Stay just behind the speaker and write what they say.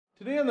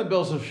Today on the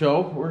BillSiff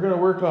show, we're going to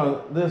work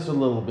on this a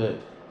little bit.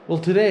 Well,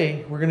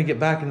 today we're going to get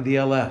back into the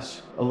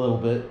LS a little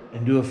bit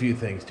and do a few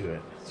things to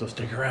it. So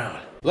stick around.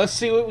 Let's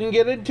see what we can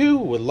get into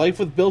with Life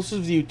with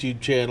BillSiff's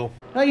YouTube channel.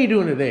 How you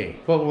doing today?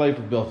 Welcome to Life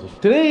with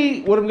BillSiff.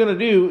 Today, what I'm going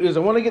to do is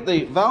I want to get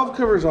the valve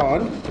covers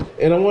on,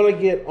 and I want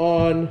to get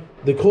on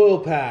the coil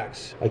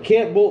packs. I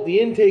can't bolt the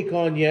intake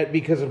on yet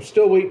because I'm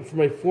still waiting for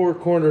my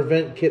 4-corner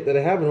vent kit that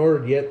I haven't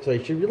ordered yet, so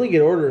I should really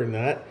get ordering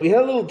that. We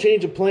had a little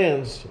change of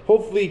plans.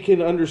 Hopefully you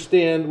can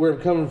understand where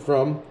I'm coming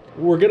from.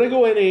 We're going to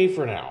go NA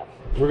for now.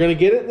 We're going to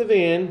get it in the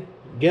van,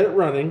 get it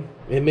running,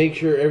 and make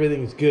sure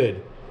everything's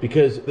good.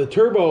 Because the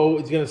turbo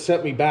is going to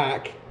set me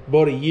back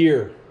about a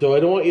year. So I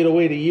don't want you to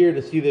wait a year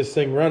to see this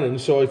thing running.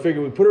 So I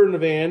figured we put her in the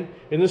van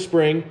in the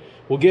spring.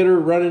 We'll get her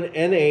running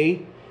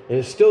NA. And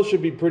it still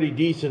should be pretty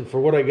decent for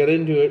what I got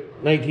into it.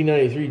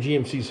 1993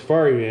 GMC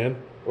Safari van.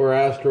 Or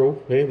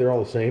Astro. Okay, they're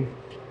all the same.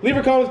 Leave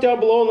your comments down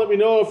below and let me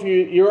know if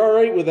you're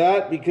alright with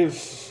that.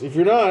 Because if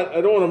you're not,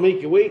 I don't want to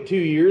make you wait 2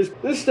 years.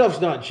 This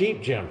stuff's not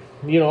cheap, Jim.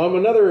 You know, I'm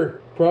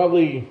another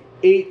probably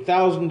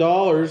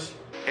 $8,000.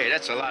 Hey,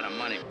 that's a lot of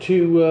money.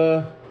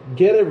 To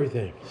get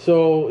everything.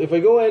 So if I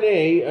go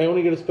NA, I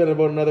only got to spend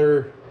about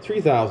another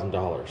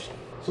 $3,000.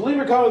 So leave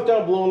your comments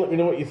down below and let me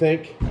know what you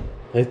think.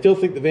 I still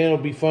think the van will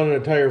be fun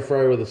in a tire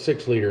fryer with a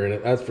 6-liter in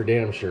it. That's for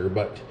damn sure.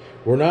 But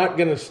we're not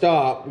going to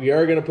stop. We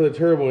are going to put a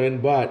turbo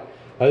in, but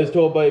I was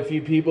told by a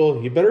few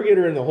people, you better get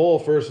her in the hole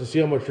first and see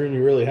how much room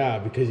you really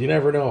have, because you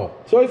never know.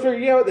 So I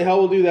figured, yeah, what the hell,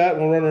 we'll do that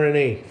and we'll run her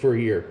NA for a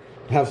year.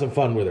 Have some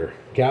fun with her.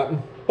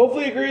 Captain?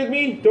 Hopefully you agree with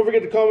me. Don't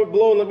forget to comment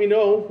below and let me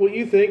know what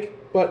you think.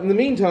 But in the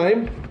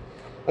meantime,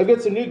 I've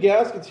got some new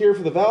gaskets here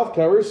for the valve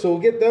covers, so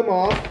we'll get them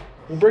off.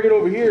 We'll bring it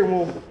over here and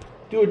we'll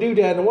do a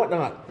doodad and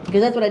whatnot.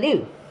 Because that's what I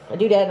do. I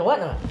do that and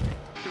whatnot.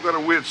 You've got a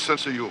weird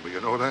sense of humor, you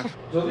know that?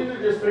 So these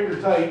are just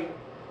finger tight,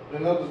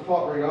 and they'll just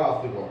pop right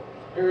off. They go.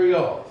 Here we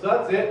go. So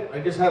that's it. I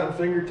just had them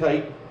finger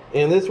tight.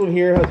 And this one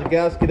here has a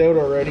gasket out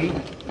already,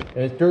 and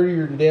it's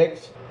dirtier than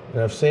Dick's.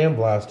 And I've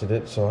sandblasted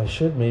it, so I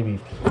should maybe...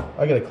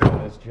 I gotta clean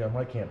this, Jim.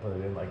 I can't put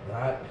it in like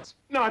that. It's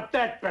not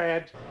that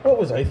bad. What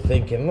was I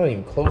thinking? I'm not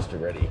even close to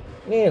ready.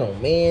 Man, oh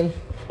man.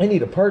 I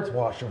need a parts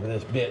washer for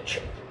this bitch.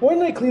 Why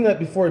didn't I clean that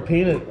before I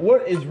painted it?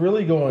 What is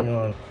really going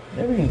on?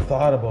 Never even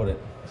thought about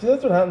it. See,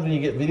 that's what happens when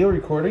you get video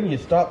recording. You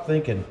stop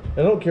thinking.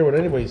 I don't care what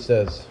anybody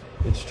says.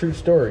 It's a true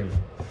story.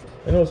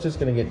 I know it's just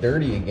gonna get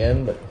dirty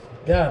again, but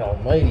God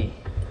almighty.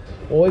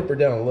 We'll wipe her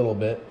down a little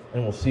bit,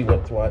 and we'll see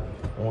what's what.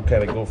 And we'll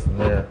kind of go from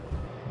there.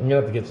 I'm gonna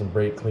have to get some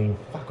brake clean.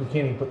 Fuck, we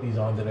can't even put these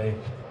on today.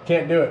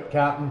 Can't do it,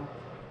 Captain.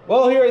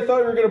 Well, here I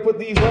thought we were gonna put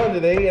these on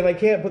today, and I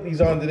can't put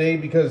these on today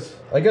because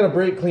I gotta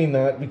brake clean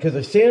that because I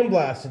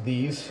sandblasted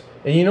these.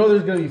 And you know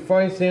there's gonna be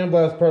fine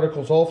sandblast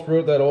particles all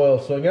throughout that oil,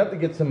 so I'm gonna have to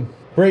get some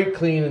brake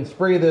clean and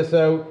spray this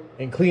out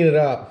and clean it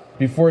up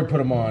before we put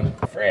them on.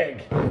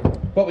 Frig.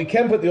 But we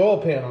can put the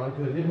oil pan on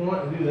because I didn't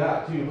want to do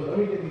that too. But let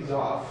me get these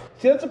off.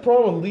 See, that's the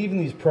problem with leaving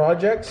these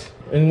projects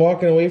and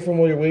walking away from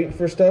while you're waiting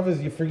for stuff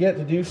is you forget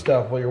to do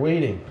stuff while you're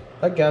waiting.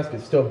 That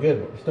gasket's still good,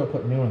 but we're still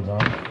putting new ones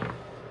on.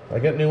 I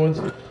got new ones.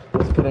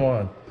 Let's put them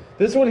on.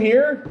 This one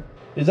here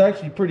is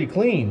actually pretty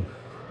clean,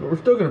 but we're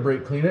still going to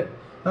brake clean it.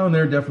 That one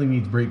there definitely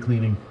needs brake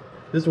cleaning.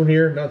 This one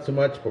here, not so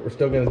much, but we're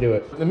still going to do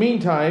it. In the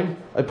meantime,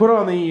 I put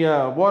on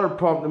the water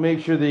pump to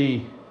make sure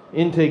the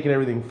intake and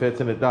everything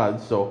fits, and it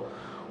does. So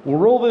we'll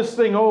roll this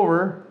thing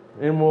over,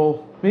 and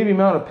we'll maybe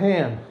mount a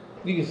pan.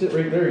 You can sit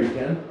right there, you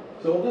can.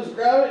 So we'll just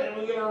grab it, and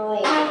we're going to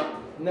roll it.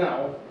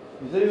 Now,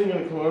 is anything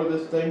going to come out of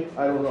this thing?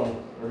 I don't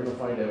know. We're going to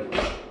find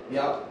out.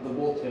 Yeah, the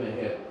bolt's going to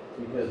hit,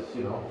 because,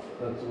 you know,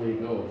 that's the way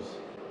it goes.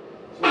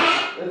 So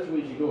that's the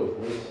way she goes,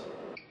 boys.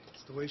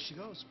 That's the way she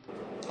goes.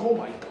 Oh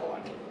my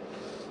God.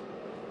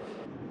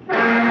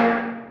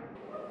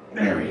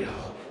 There we go.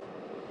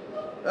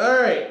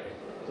 Alright,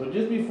 so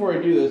just before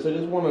I do this, I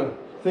just want to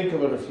think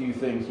about a few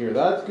things here.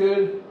 That's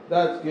good,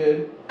 that's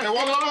good. Hey,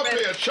 what up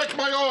here? Check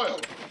my oil.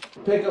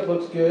 Pickup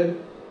looks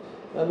good.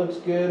 That looks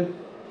good.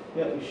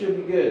 Yeah, we should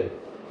be good.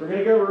 We're going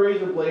to grab a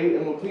razor blade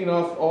and we'll clean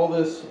off all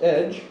this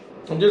edge.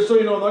 And just so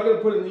you know, I'm not going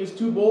to put in these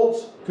 2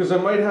 bolts because I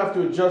might have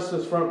to adjust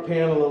this front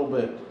pan a little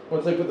bit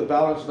once I put the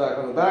balance back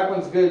on. The back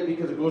one's good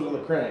because it goes on the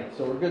crank,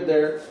 so we're good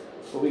there.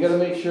 But we got to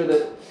make sure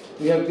that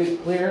we have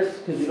good clearance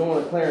because you don't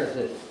want to clearance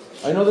it.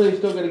 I know that I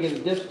still got to get a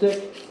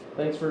dipstick.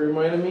 Thanks for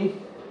reminding me,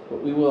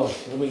 but we will,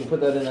 and we can put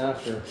that in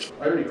after.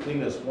 I already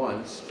cleaned this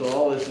once, so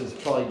all this is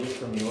probably just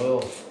from the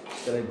oil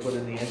that I put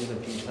in the engine a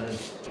few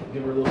times.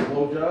 Give her a little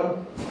blow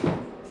job.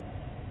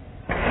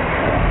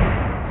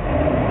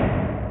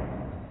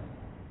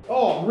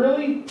 Oh,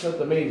 really?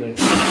 That's amazing.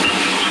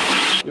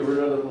 Give her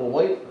another little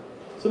wipe.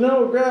 So now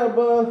we'll grab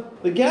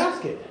the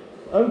gasket.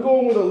 I'm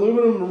going with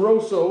aluminum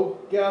Moroso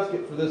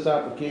gasket for this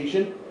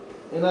application,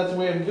 and that's the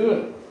way I'm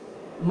doing it.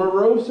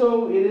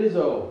 Moroso it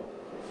is-o.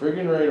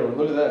 Friggin' right on.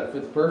 Look at that, it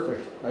fits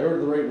perfect. I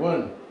ordered the right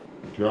one.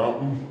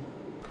 Captain.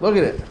 Look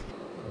at it.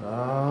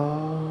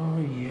 Oh,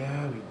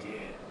 yeah, we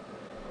did.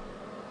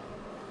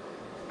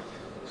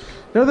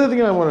 Another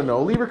thing I want to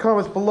know, leave your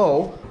comments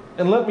below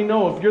and let me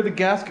know if you're the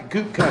gasket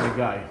goop kind of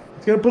guy.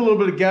 It's gonna put a little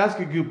bit of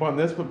gasket goop on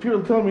this, but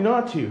people tell me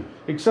not to,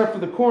 except for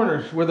the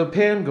corners where the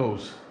pan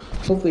goes.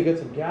 Hopefully get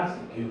some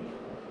gasket goop.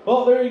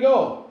 Well, there you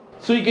go.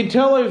 So you can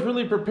tell I was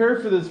really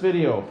prepared for this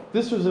video.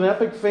 This was an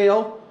epic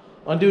fail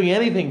on doing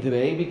anything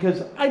today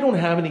because I don't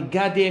have any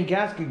goddamn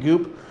gasket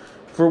goop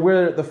for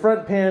where the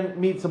front pan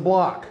meets the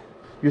block.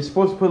 You're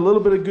supposed to put a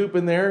little bit of goop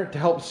in there to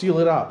help seal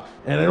it up.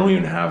 And I don't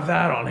even have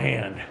that on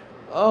hand.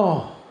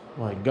 Oh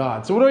my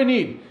God. So what do I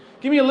need?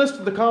 Give me a list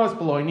in the comments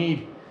below. I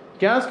need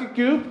gasket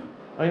goop,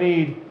 I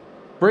need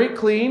brake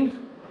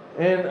clean,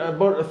 and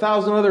about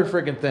 1,000 other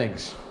friggin'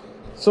 things.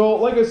 So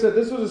like I said,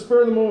 this was a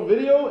spur of the moment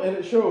video and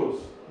it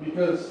shows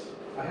because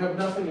I have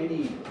nothing I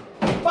need.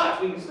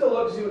 But we can still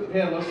look and see what the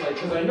pan looks like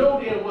because I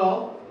know damn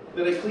well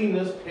that I cleaned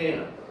this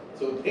pan.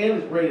 So the pan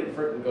is ready to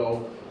frickin'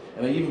 go.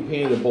 And I even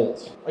painted the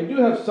bolts. I do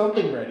have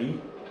something ready,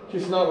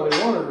 just not what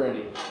I wanted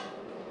ready.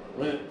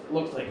 When it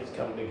looks like it's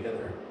coming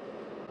together.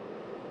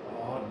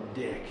 Oh,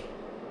 dick.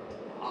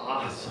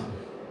 Awesome.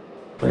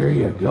 There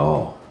you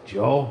go,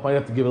 Joe. Might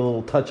have to give it a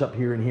little touch up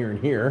here and here and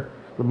here.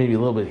 Or maybe a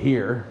little bit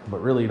here,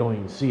 but really you don't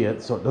even see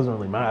it, so it doesn't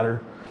really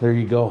matter. There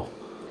you go.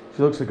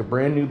 She looks like a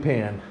brand new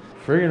pan.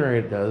 Friggin' right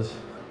it does.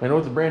 I know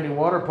it's a brand new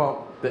water pump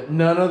that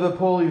none of the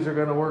pulleys are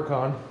gonna work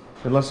on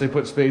unless they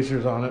put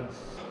spacers on it.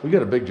 We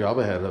got a big job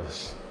ahead of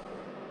us.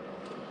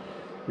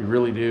 We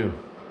really do.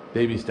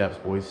 Baby steps,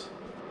 boys.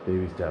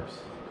 Baby steps.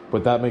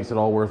 But that makes it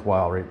all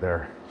worthwhile right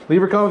there. Leave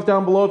your comments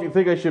down below if you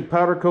think I should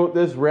powder coat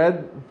this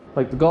red,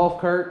 like the golf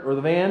cart or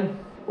the van,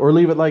 or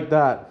leave it like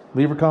that.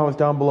 Leave your comments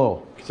down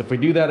below. Because if I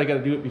do that, I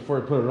gotta do it before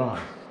I put it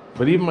on.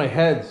 But even my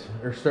heads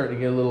are starting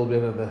to get a little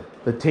bit of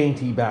the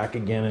tainty back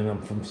again in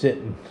them from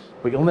sitting.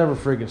 But you'll never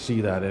friggin' see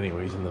that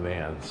anyways in the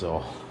van,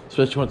 so.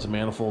 Especially once the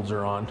manifolds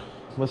are on.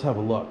 Let's have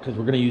a look, because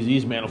we're gonna use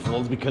these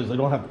manifolds because I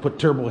don't have to put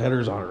turbo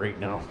headers on it right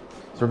now.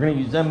 So we're gonna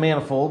use them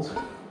manifolds,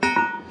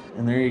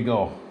 and there you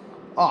go.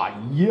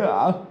 Aw,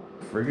 yeah.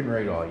 Friggin'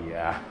 right, aw,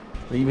 yeah.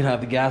 I even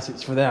have the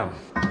gaskets for them.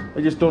 I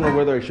just don't know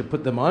whether I should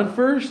put them on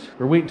first,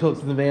 or wait until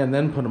it's in the van,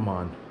 then put them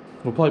on.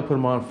 We'll probably put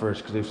them on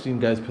first, because I've seen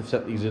guys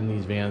set these in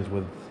these vans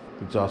with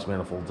exhaust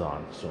manifolds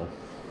on, so.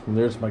 And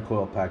there's my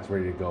coil packs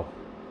ready to go.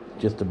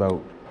 Just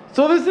about.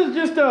 So this is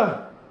just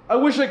a, I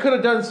wish I could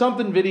have done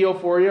something video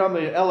for you on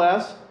the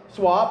LS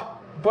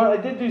swap, but I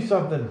did do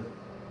something.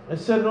 I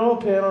set an oil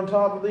pan on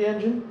top of the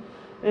engine,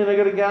 and I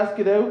got a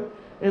gasket out,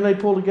 and I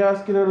pulled a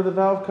gasket out of the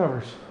valve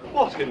covers.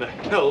 What in the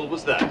hell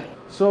was that?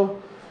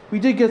 So we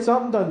did get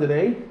something done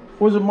today.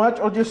 Wasn't much.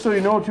 Oh, just so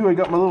you know too, I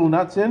got my little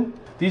nuts in.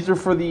 These are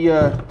for the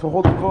to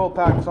hold the coil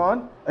packs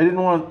on. I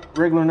didn't want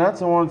regular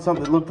nuts. I wanted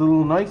something that looked a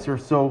little nicer,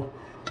 so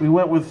we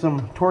went with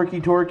some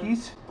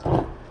torquies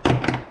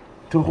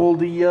to hold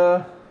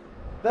the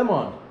them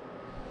on,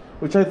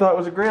 which I thought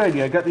was a great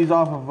idea. I got these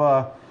off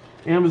of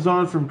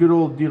Amazon from good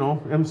old, you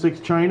know,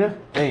 M6 China.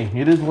 Hey,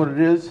 it is what it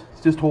is.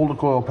 It's just holding a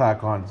coil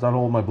pack on. It's not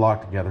holding my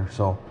block together,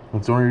 so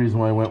that's the only reason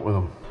why I went with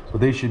them. But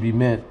they should be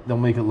mint. They'll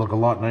make it look a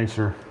lot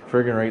nicer.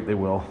 Friggin' right, they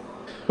will.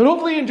 But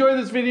hopefully you enjoyed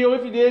this video.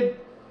 If you did,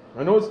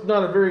 I know it's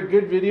not a very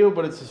good video,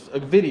 but it's a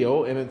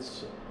video, and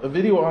it's a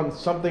video on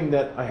something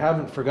that I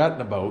haven't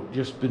forgotten about.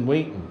 Just been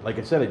waiting. Like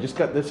I said, I just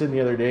got this in the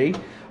other day.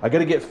 I got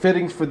to get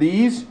fittings for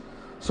these.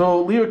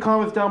 So leave a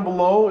comment down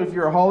below if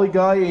you're a Holly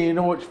guy and you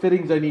know which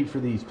fittings I need for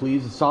these,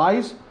 please. The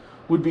size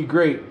would be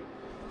great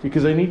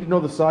because I need to know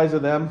the size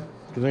of them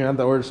because I'm going to have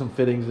to order some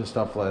fittings and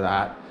stuff like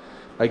that.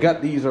 I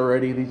got these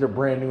already. These are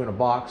brand new in a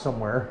box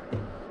somewhere.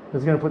 I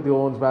was going to put the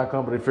old ones back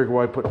on, but I figured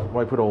why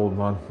put old ones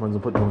on? Ones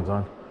and put new ones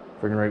on.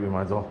 Friggin' right, we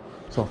might as well.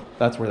 So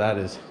that's where that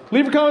is.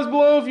 Leave your comments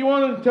below if you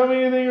want to tell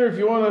me anything or if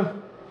you want to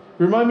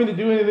remind me to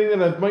do anything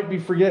that I might be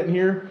forgetting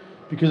here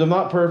because I'm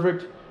not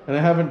perfect and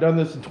I haven't done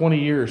this in 20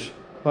 years.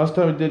 Last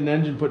time I did an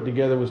engine put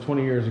together was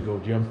 20 years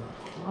ago, Jim.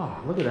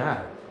 Oh, look at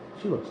that.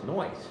 She looks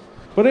nice.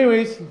 But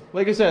anyways,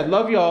 like I said,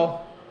 love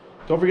y'all.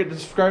 Don't forget to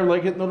subscribe,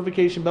 like, hit the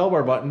notification bell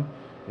bar button.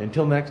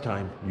 Until next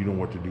time, you know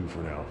what to do for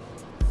now.